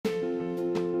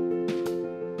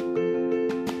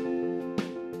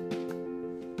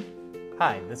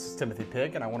Hi, this is Timothy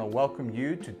Pigg, and I want to welcome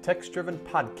you to Text Driven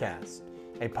Podcast,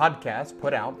 a podcast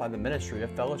put out by the ministry of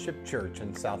Fellowship Church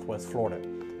in Southwest Florida.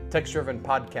 Text Driven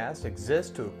Podcast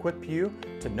exists to equip you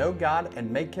to know God and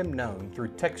make Him known through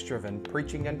text driven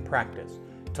preaching and practice.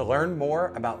 To learn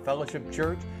more about Fellowship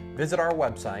Church, visit our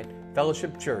website,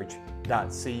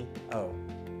 fellowshipchurch.co.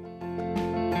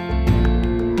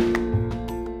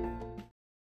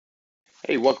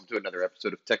 Hey, welcome to another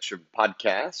episode of Text Driven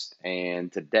Podcast, and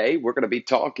today we're going to be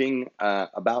talking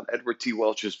about Edward T.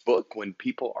 Welch's book, When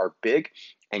People Are Big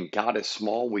and God is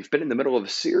Small. We've been in the middle of a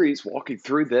series walking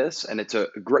through this, and it's a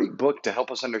great book to help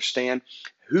us understand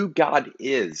who God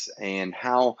is and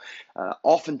how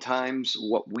oftentimes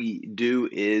what we do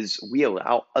is we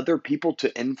allow other people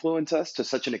to influence us to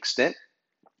such an extent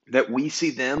that we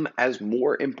see them as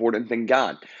more important than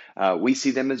God. We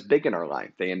see them as big in our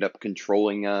life. They end up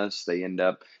controlling us.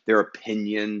 Their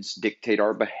opinions dictate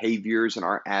our behaviors and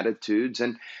our attitudes.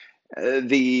 And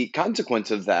the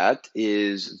consequence of that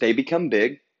is they become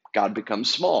big, God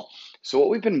becomes small. So what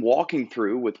we've been walking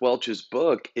through with Welch's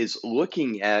book is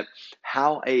looking at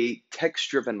how a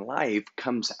text-driven life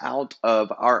comes out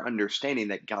of our understanding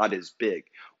that God is big.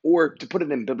 Or to put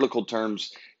it in biblical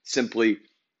terms, simply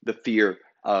the fear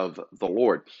of the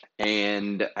Lord.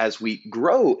 And as we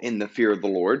grow in the fear of the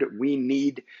Lord, we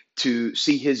need to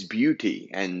see His beauty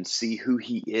and see who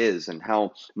He is and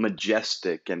how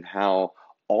majestic and how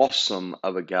awesome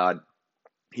of a God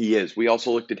He is. We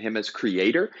also looked at Him as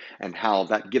creator and how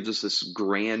that gives us this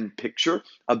grand picture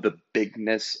of the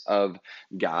bigness of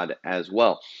God as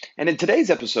well. And in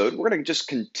today's episode, we're going to just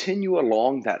continue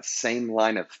along that same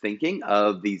line of thinking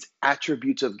of these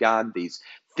attributes of God, these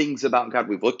things about God.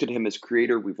 We've looked at Him as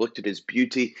creator, we've looked at His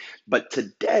beauty, but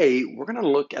today we're going to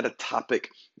look at a topic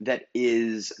that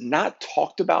is not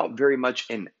talked about very much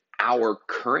in our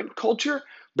current culture,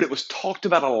 but it was talked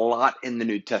about a lot in the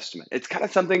New Testament. It's kind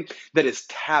of something that is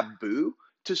taboo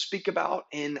to speak about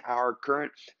in our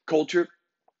current culture,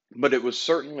 but it was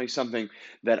certainly something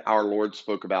that our Lord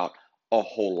spoke about a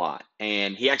whole lot.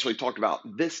 And He actually talked about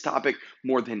this topic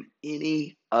more than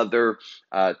any other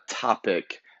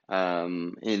topic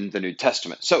in the New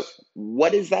Testament. So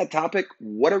what is that topic?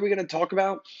 What are we going to talk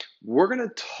about? We're going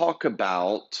to talk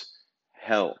about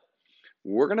hell.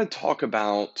 We're going to talk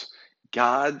about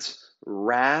God's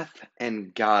wrath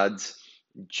and God's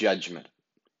judgment.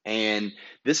 And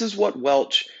this is what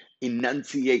Welch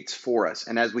enunciates for us.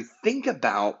 And as we think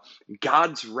about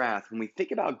God's wrath, when we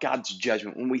think about God's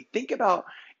judgment, when we think about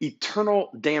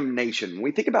eternal damnation, when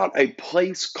we think about a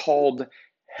place called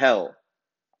hell,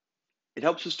 it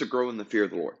helps us to grow in the fear of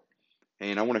the Lord.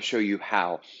 And I want to show you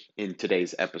how in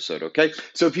today's episode, okay?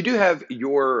 So if you do have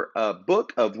your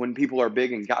book of When People Are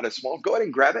Big and God is Small, go ahead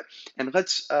and grab it, and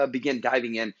let's begin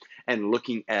diving in and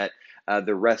looking at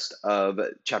the rest of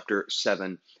chapter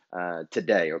 7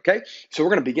 today, okay? So we're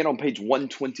going to begin on page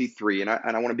 123, and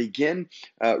I want to begin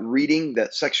reading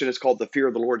that section. Is called The Fear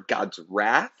of the Lord, God's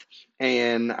Wrath.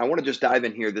 And I want to just dive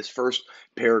in here. This first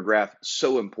paragraph,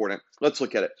 so important. Let's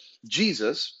look at it.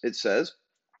 Jesus, it says,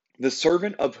 the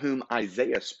servant of whom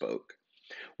Isaiah spoke,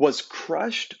 was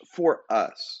crushed for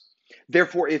us.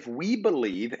 Therefore, if we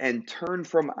believe and turn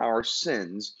from our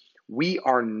sins, we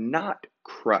are not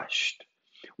crushed.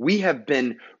 We have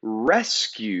been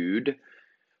rescued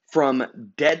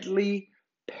from deadly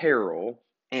peril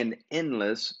and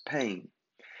endless pain.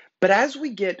 But as we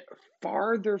get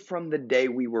farther from the day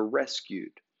we were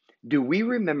rescued, do we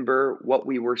remember what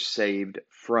we were saved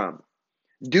from?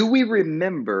 Do we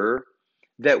remember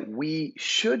that we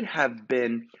should have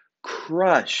been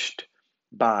crushed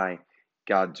by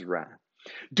God's wrath?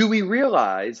 Do we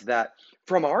realize that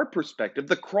from our perspective,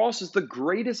 the cross is the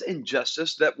greatest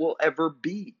injustice that will ever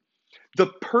be? The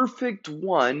perfect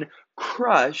one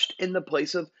crushed in the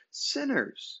place of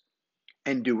sinners.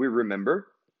 And do we remember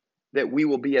that we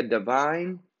will be a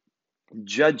divine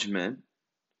judgment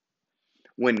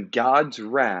when God's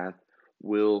wrath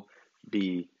will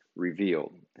be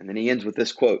revealed? And then he ends with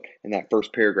this quote in that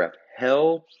first paragraph.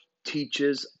 Hell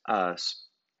teaches us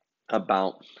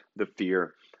about the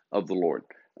fear of the Lord.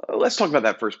 Let's talk about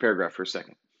that first paragraph for a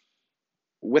second.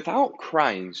 Without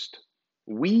Christ,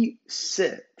 we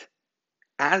sit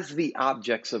as the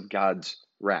objects of God's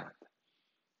wrath.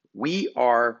 We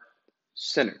are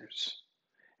sinners.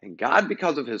 And God,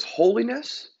 because of His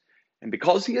holiness and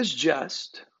because He is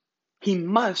just, He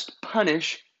must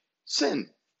punish sin.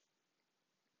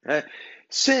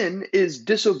 Sin is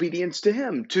disobedience to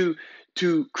Him.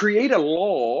 To create a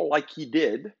law like He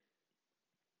did,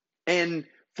 and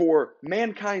for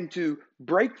mankind to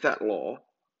break that law,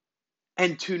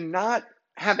 and to not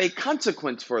have a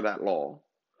consequence for that law,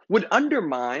 would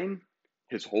undermine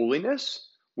His holiness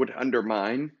would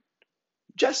undermine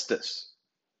justice.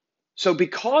 So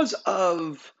because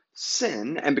of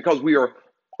sin, and because we are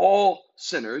all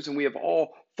sinners and we have all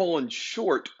fallen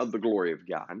short of the glory of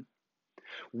God,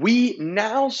 we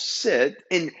now sit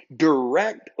in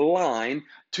direct line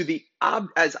to the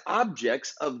as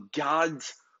objects of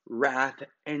God's wrath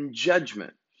and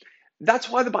judgment. That's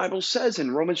why the Bible says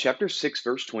in Romans chapter 6,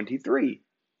 verse 23,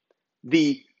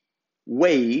 the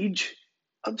wage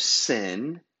of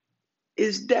sin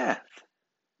is death.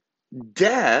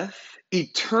 Death,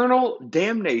 eternal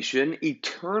damnation,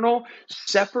 eternal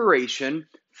separation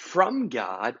from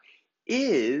God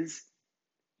is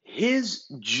his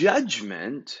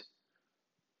judgment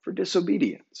for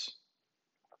disobedience.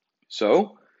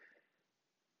 So,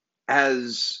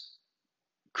 as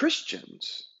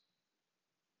Christians,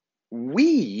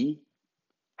 we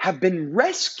have been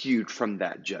rescued from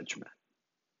that judgment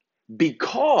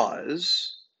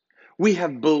because we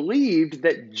have believed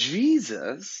that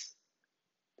Jesus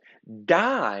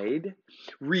died,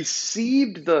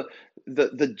 received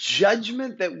the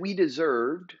judgment that we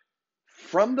deserved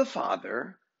from the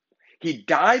Father. He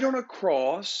died on a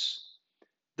cross,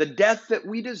 the death that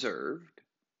we deserved,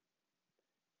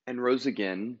 and rose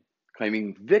again,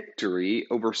 claiming victory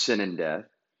over sin and death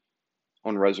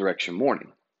on resurrection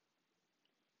morning.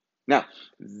 Now,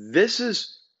 this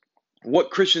is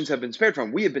what Christians have been spared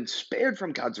from. We have been spared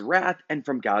from God's wrath and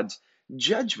from God's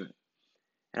judgment.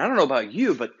 And I don't know about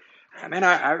you, but man,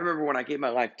 I remember when I gave my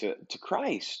life to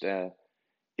Christ,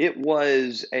 it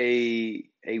was a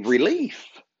relief.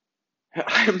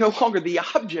 I am no longer the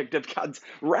object of God's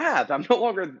wrath. I'm no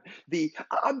longer the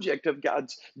object of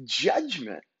God's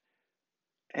judgment.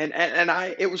 And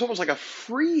it was almost like a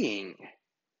freeing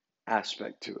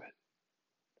aspect to it.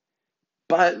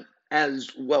 But as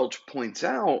Welch points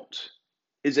out,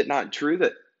 is it not true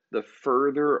that the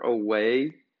further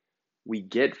away we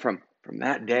get from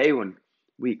that day when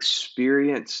we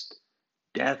experienced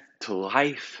death to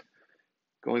life,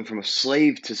 going from a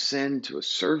slave to sin to a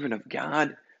servant of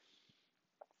God,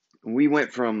 we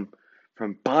went from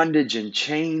bondage and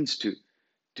chains to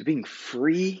being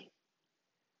free?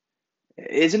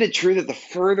 Isn't it true that the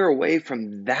further away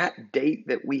from that date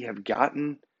that we have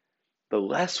gotten, the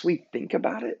less we think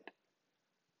about it?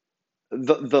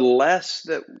 The less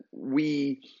that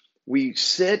we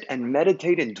sit and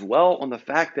meditate and dwell on the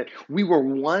fact that we were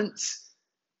once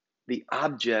the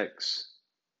objects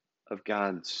of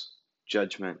God's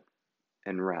judgment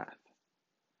and wrath.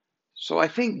 So I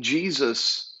think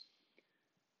Jesus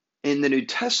in the New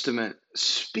Testament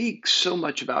speaks so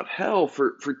much about hell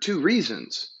for two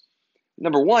reasons.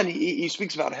 Number one, he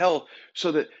speaks about hell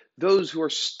so that those who are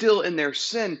still in their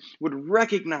sin would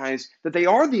recognize that they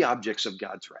are the objects of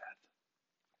God's wrath.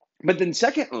 But then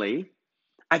secondly,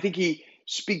 I think he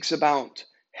speaks about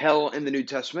hell in the New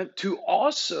Testament to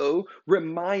also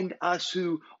remind us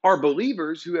who are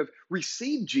believers, who have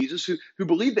received Jesus, who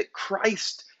believe that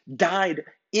Christ died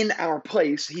in our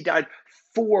place. He died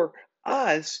for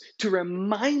us, to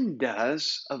remind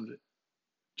us of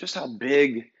just how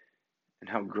big and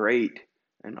how great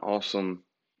and awesome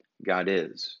God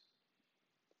is.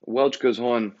 Welch goes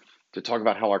on to talk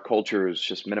about how our culture has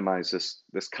just minimized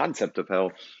this concept of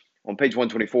hell. On page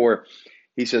 124,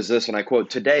 he says this, and I quote,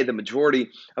 "Today, the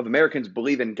majority of Americans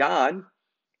believe in God,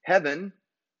 heaven,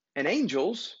 and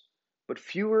angels, but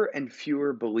fewer and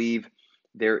fewer believe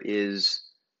there is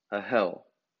a hell.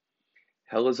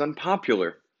 Hell is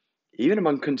unpopular, even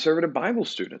among conservative Bible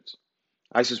students.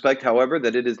 I suspect, however,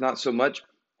 that it is not so much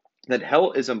that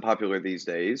hell is unpopular these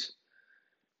days.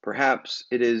 Perhaps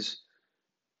it is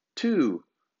too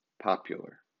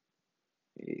popular."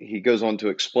 He goes on to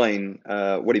explain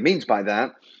what he means by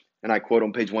that. And I quote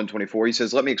on page 124, he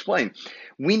says, "Let me explain.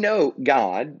 We know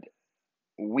God.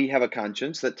 We have a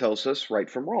conscience that tells us right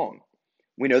from wrong.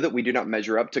 We know that we do not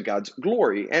measure up to God's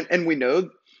glory, and we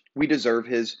know we deserve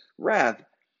his wrath.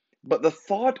 But the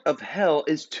thought of hell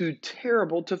is too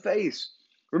terrible to face.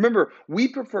 Remember, we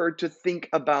prefer to think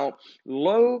about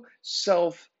low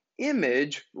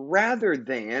self-image rather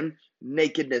than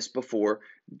nakedness before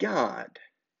God."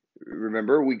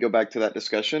 Remember, we go back to that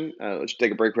discussion. Let's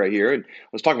take a break right here and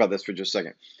let's talk about this for just a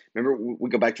second. Remember, we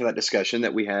go back to that discussion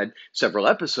that we had several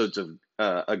episodes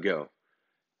ago.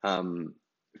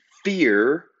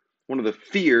 Fear, one of the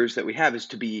fears that we have is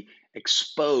to be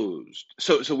exposed.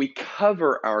 So we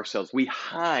cover ourselves. We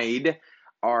hide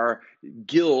our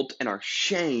guilt and our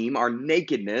shame, our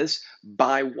nakedness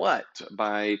by what?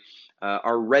 By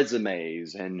our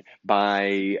resumes and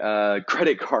by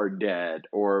credit card debt,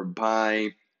 or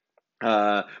by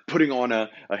putting on a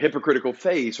hypocritical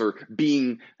face or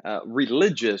being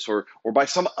religious or by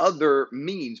some other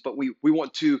means, but we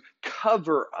want to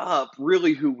cover up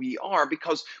really who we are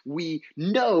because we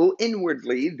know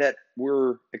inwardly that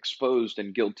we're exposed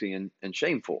and guilty and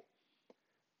shameful.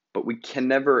 But we can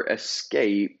never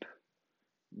escape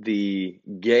the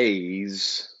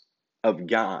gaze of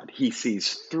God. He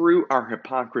sees through our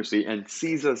hypocrisy and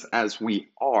sees us as we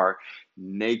are,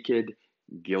 naked,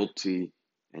 guilty,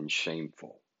 and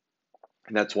shameful.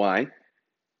 And that's why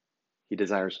he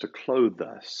desires to clothe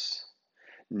us,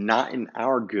 not in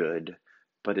our good,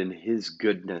 but in his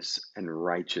goodness and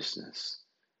righteousness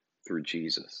through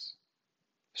Jesus.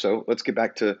 So let's get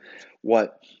back to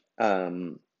what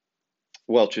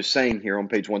Welch is saying here on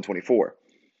page 124.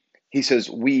 He says,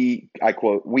 I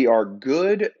quote, "We are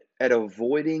good at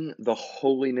avoiding the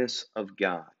holiness of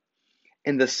God.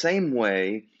 In the same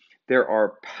way, there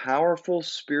are powerful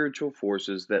spiritual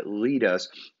forces that lead us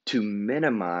to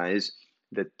minimize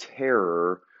the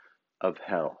terror of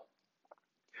hell."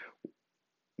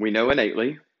 We know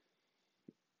innately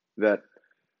that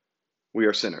we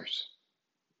are sinners.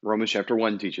 Romans chapter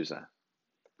 1 teaches that.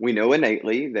 We know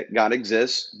innately that God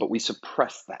exists, but we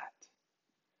suppress that.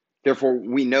 Therefore,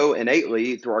 we know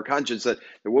innately through our conscience that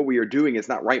what we are doing is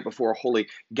not right before a holy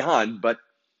God, but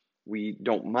we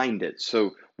don't mind it.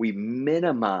 So we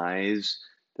minimize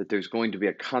that there's going to be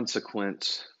a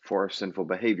consequence for our sinful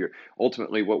behavior.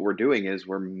 Ultimately, what we're doing is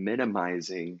we're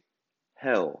minimizing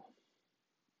hell.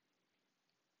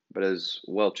 But as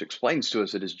Welch explains to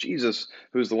us, it is Jesus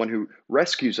who is the one who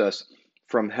rescues us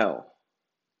from hell.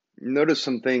 Notice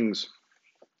some things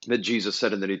that Jesus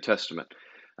said in the New Testament.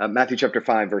 Matthew chapter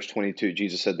 5, verse 22,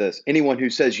 Jesus said this: "Anyone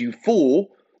who says you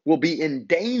fool will be in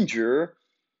danger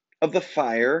of the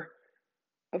fire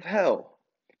of hell."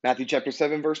 Matthew chapter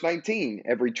 7, verse 19,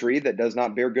 "Every tree that does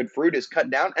not bear good fruit is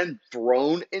cut down and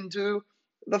thrown into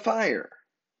the fire."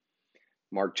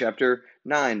 Mark chapter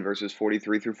 9, verses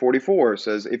 43 through 44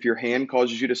 says, "If your hand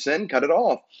causes you to sin, cut it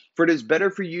off. For it is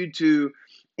better for you to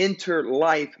enter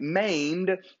life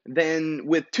maimed than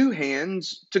with two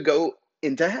hands to go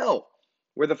into hell,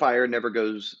 where the fire never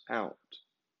goes out."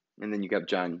 And then you got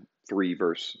John 3,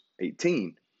 verse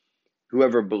 18.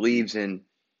 "Whoever believes in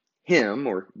him,"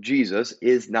 or Jesus,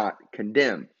 "is not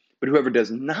condemned. But whoever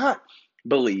does not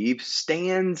believe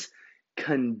stands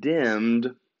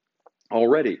condemned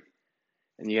already."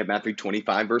 And you have Matthew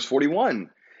 25, verse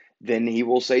 41. "Then he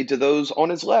will say to those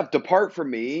on his left, 'Depart from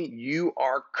me, you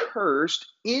are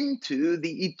cursed, into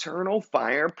the eternal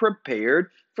fire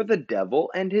prepared for the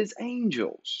devil and his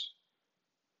angels.'"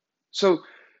 So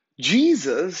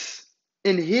Jesus,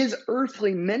 in his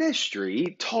earthly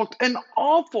ministry, talked an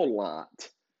awful lot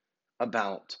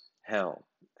about hell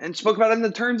and spoke about it in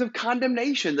the terms of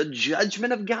condemnation, the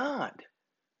judgment of God.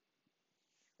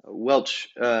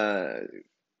 Welch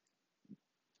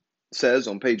says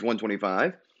on page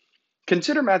 125,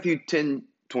 "Consider Matthew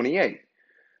 10:28.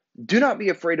 Do not be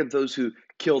afraid of those who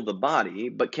kill the body,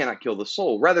 but cannot kill the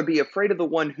soul. Rather, be afraid of the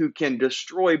one who can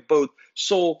destroy both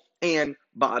soul and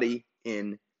body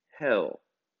in hell."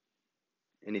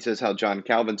 And he says how John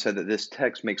Calvin said that this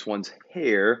text makes one's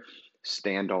hair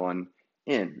stand on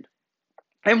end.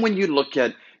 And when you look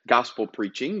at gospel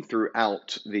preaching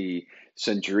throughout the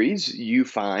centuries, you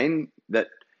find that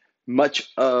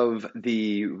much of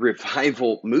the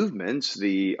revival movements,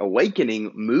 the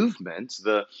awakening movements,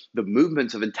 the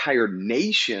movements of entire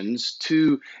nations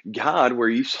to God, where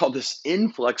you saw this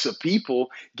influx of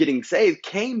people getting saved,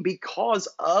 came because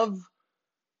of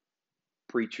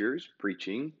preachers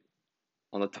preaching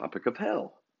on the topic of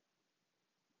hell.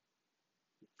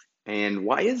 And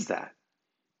why is that?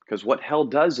 Because what hell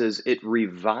does is it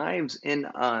revives in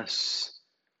us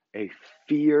a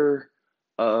fear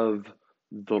of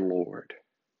the Lord.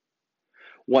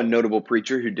 One notable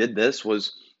preacher who did this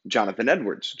was Jonathan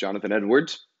Edwards. Jonathan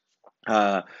Edwards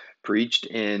preached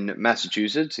in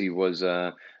Massachusetts. He was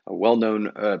a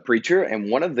well-known preacher,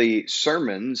 and one of the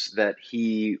sermons that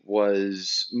he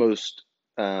was most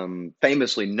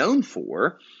famously known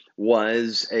for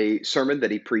was a sermon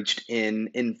that he preached in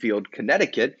Enfield,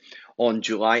 Connecticut on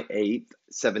July 8th,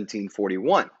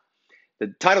 1741. The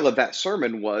title of that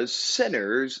sermon was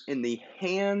 "Sinners in the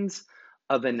Hands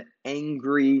of an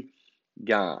Angry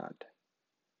God."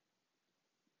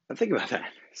 Now think about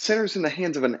that. Sinners in the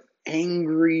hands of an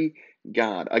angry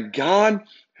God. A God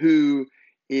who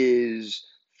is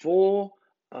full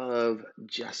of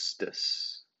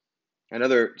justice.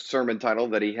 Another sermon title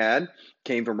that he had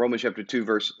came from Romans chapter 2,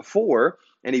 verse 4,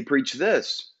 and he preached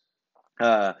this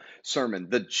sermon: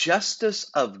 "The justice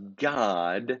of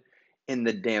God in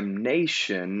the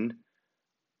damnation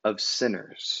of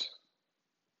sinners."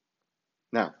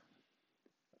 Now,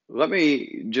 let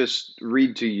me just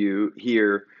read to you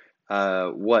here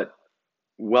what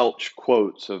Welch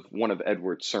quotes of one of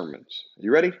Edwards' sermons.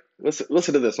 You ready?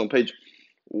 Listen to this on page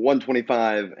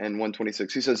 125 and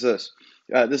 126. He says this.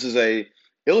 This is a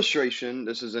illustration.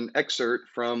 This is an excerpt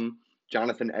from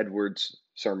Jonathan Edwards'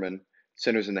 sermon,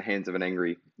 Sinners in the Hands of an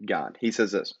Angry God. He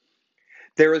says this.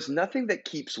 There is nothing that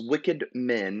keeps wicked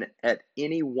men at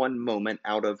any one moment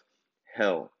out of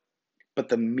hell, but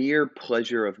the mere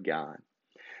pleasure of God.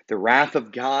 The wrath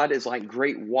of God is like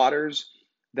great waters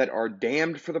that are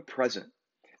dammed for the present.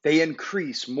 They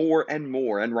increase more and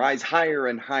more and rise higher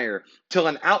and higher till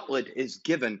an outlet is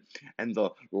given. And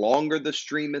the longer the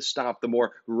stream is stopped, the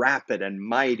more rapid and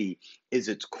mighty is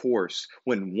its course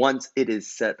when once it is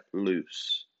set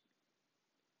loose.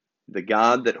 The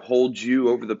God that holds you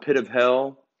over the pit of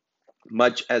hell,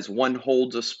 much as one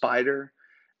holds a spider,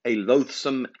 a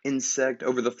loathsome insect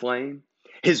over the flame,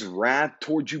 his wrath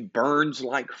toward you burns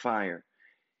like fire.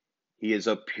 He is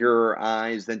of purer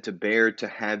eyes than to bear to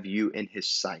have you in his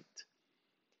sight.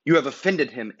 You have offended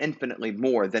him infinitely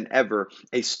more than ever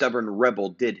a stubborn rebel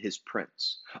did his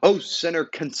prince. O sinner,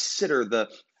 consider the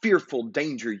fearful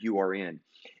danger you are in.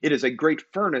 It is a great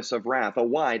furnace of wrath, a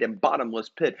wide and bottomless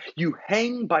pit. You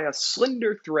hang by a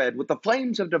slender thread with the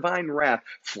flames of divine wrath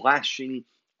flashing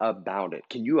about it.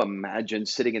 Can you imagine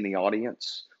sitting in the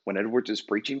audience when Edwards is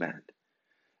preaching that?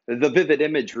 The vivid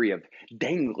imagery of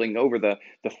dangling over the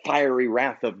fiery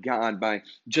wrath of God by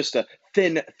just a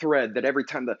thin thread that every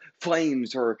time the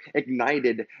flames are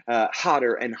ignited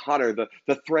hotter and hotter,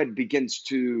 the thread begins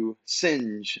to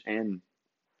singe and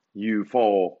you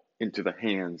fall into the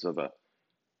hands of a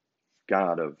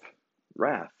God of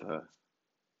wrath, a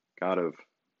God of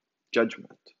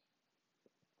judgment.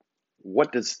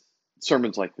 What does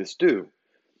sermons like this do?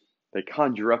 They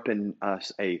conjure up in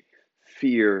us a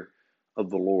fear of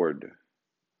the Lord.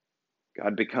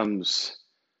 God becomes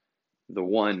the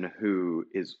one who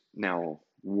is now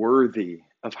worthy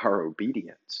of our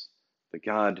obedience. The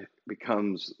God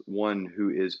becomes one who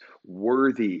is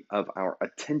worthy of our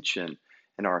attention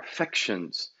and our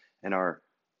affections and our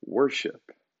worship.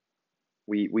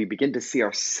 We begin to see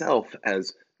ourselves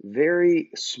as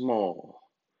very small,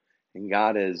 and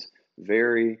God is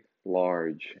very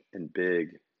large and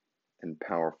big and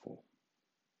powerful.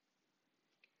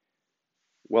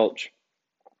 Welch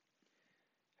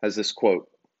has this quote.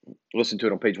 Listen to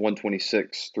it on page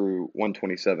 126 through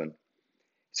 127. It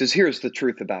says, here's the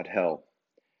truth about hell.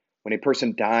 When a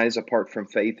person dies apart from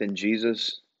faith in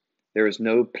Jesus, there is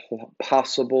no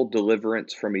possible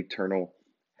deliverance from eternal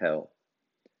hell.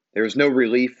 There is no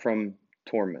relief from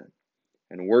torment.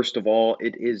 And worst of all,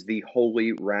 it is the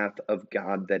holy wrath of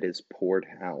God that is poured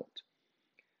out.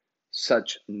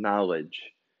 Such knowledge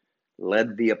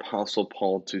led the Apostle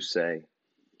Paul to say,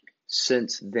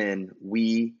 since then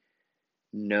we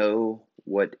know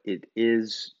what it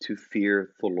is to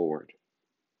fear the Lord.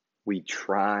 We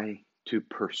try to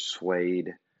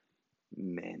persuade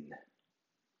men.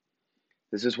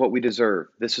 This is what we deserve.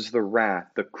 This is the wrath,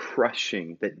 the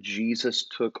crushing that Jesus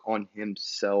took on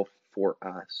himself for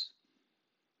us.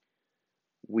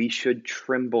 We should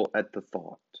tremble at the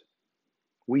thought.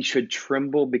 We should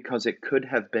tremble because it could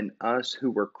have been us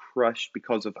who were crushed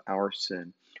because of our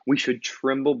sin. We should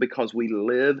tremble because we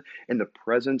live in the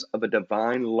presence of a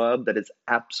divine love that is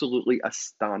absolutely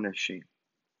astonishing.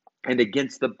 And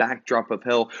against the backdrop of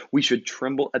hell, we should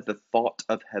tremble at the thought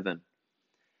of heaven.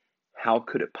 How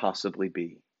could it possibly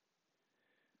be?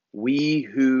 We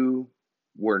who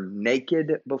were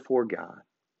naked before God,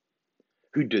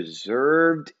 who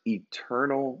deserved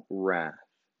eternal wrath,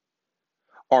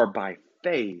 are by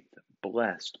faith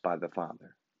blessed by the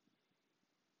Father.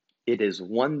 It is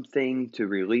one thing to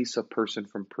release a person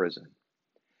from prison,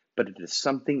 but it is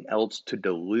something else to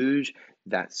deluge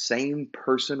that same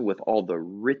person with all the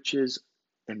riches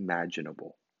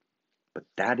imaginable. But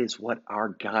that is what our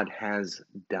God has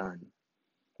done.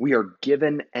 We are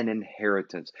given an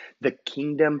inheritance, the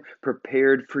kingdom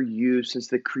prepared for you since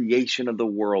the creation of the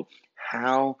world.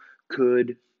 How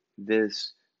could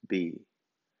this be?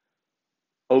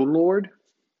 O Lord,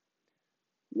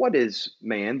 what is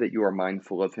man that you are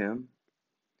mindful of him?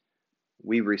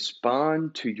 We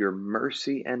respond to your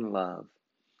mercy and love,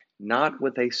 not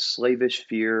with a slavish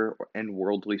fear and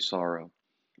worldly sorrow,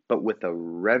 but with a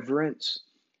reverence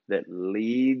that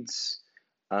leads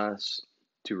us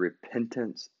to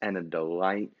repentance and a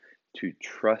delight to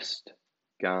trust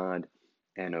God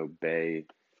and obey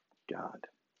God.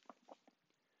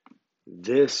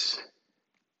 This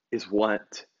is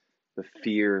what the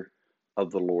fear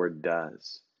of the Lord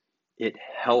does. It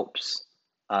helps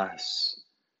us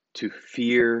to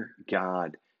fear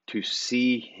God, to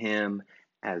see him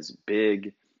as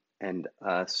big and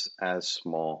us as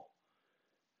small.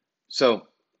 So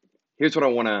here's what I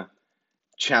want to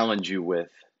challenge you with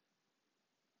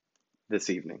this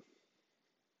evening.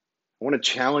 I want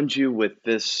to challenge you with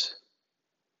this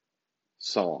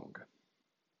song.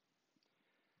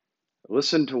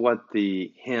 Listen to what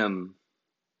the hymn,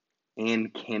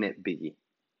 "And Can It Be,"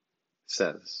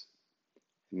 says.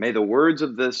 May the words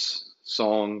of this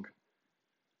song,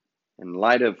 in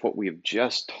light of what we have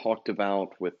just talked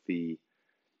about with the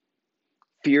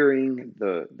fearing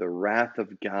the wrath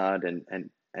of God and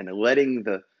letting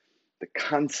the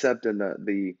concept and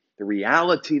the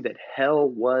reality that hell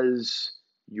was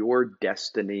your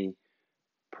destiny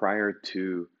prior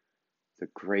to the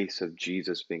grace of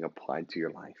Jesus being applied to your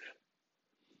life.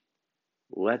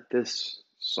 Let this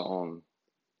song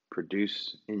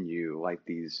produce in you, like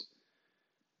these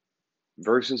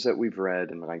verses that we've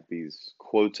read and like these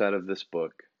quotes out of this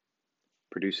book,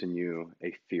 produce in you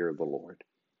a fear of the Lord.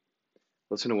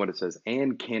 Listen to what it says.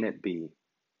 And can it be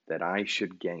that I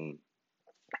should gain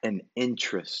an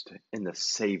interest in the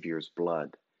Savior's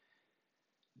blood?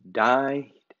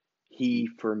 Died he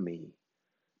for me,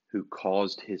 who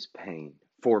caused his pain,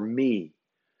 for me,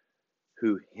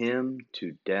 who him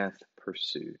to death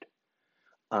pursued.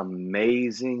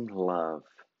 Amazing love,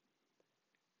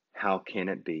 how can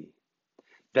it be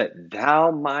that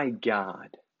thou, my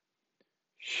God,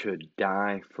 should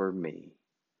die for me?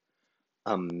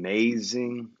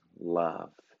 Amazing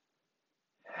love,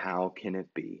 how can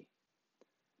it be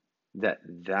that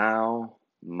thou,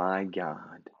 my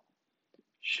God,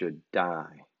 should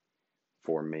die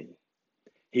for me?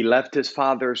 He left his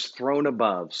Father's throne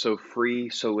above, so free,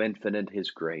 so infinite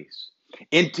his grace,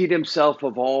 emptied himself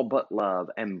of all but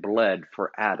love, and bled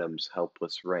for Adam's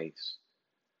helpless race.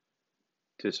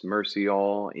 'Tis mercy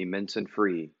all immense and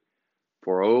free,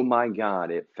 for, oh my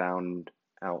God, it found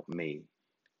out me.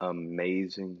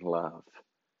 Amazing love,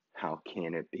 how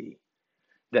can it be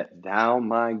that thou,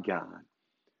 my God,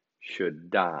 should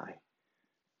die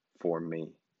for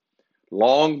me?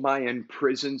 Long my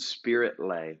imprisoned spirit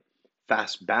lay,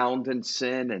 fast bound in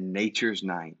sin and nature's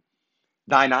night.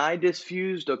 Thine eye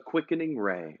diffused a quickening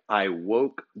ray. I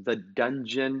woke, the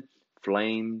dungeon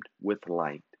flamed with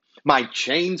light. My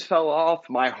chains fell off,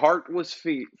 my heart was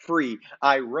free.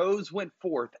 I rose, went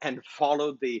forth, and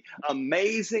followed thee.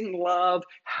 Amazing love,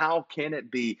 how can it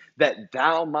be that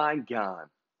thou, my God,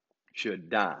 should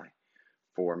die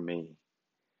for me?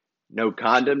 No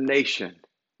condemnation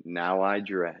now I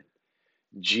dread.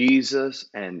 Jesus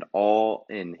and all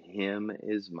in him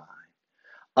is mine.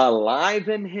 Alive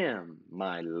in him,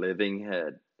 my living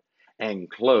head,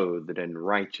 and clothed in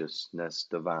righteousness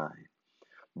divine.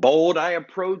 Bold I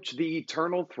approach the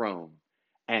eternal throne,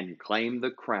 and claim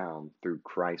the crown through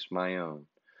Christ my own.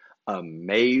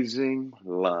 Amazing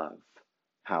love,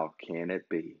 how can it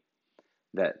be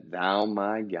that thou,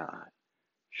 my God,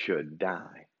 should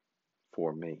die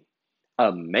for me?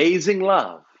 Amazing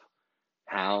love,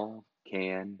 how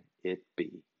can it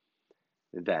be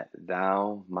that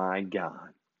thou, my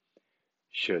God,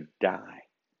 should die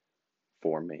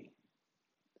for me?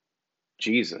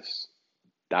 Jesus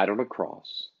died on a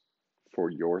cross for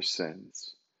your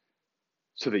sins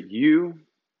so that you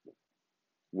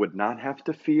would not have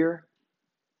to fear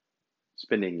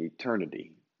spending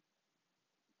eternity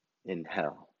in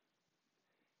hell.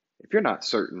 If you're not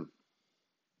certain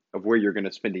of where you're going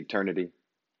to spend eternity,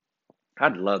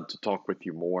 I'd love to talk with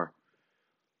you more.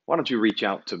 Why don't you reach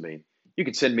out to me? You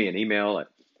can send me an email at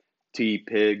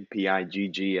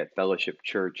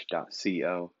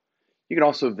tpig@fellowshipchurch.co. You can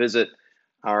also visit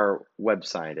our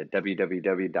website at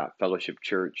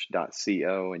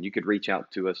www.fellowshipchurch.co, and you could reach out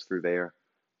to us through there.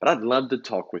 But I'd love to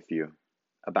talk with you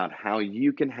about how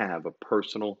you can have a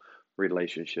personal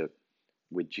relationship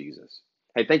with Jesus.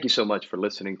 Hey, thank you so much for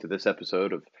listening to this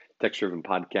episode of Text Driven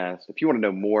Podcast. If you want to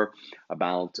know more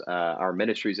about our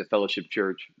ministries at Fellowship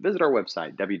Church, visit our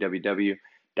website,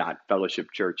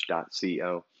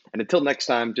 www.fellowshipchurch.co. And until next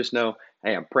time, just know,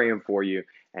 hey, I'm praying for you,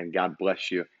 and God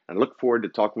bless you. And I look forward to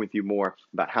talking with you more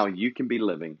about how you can be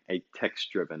living a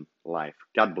text-driven life.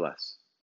 God bless.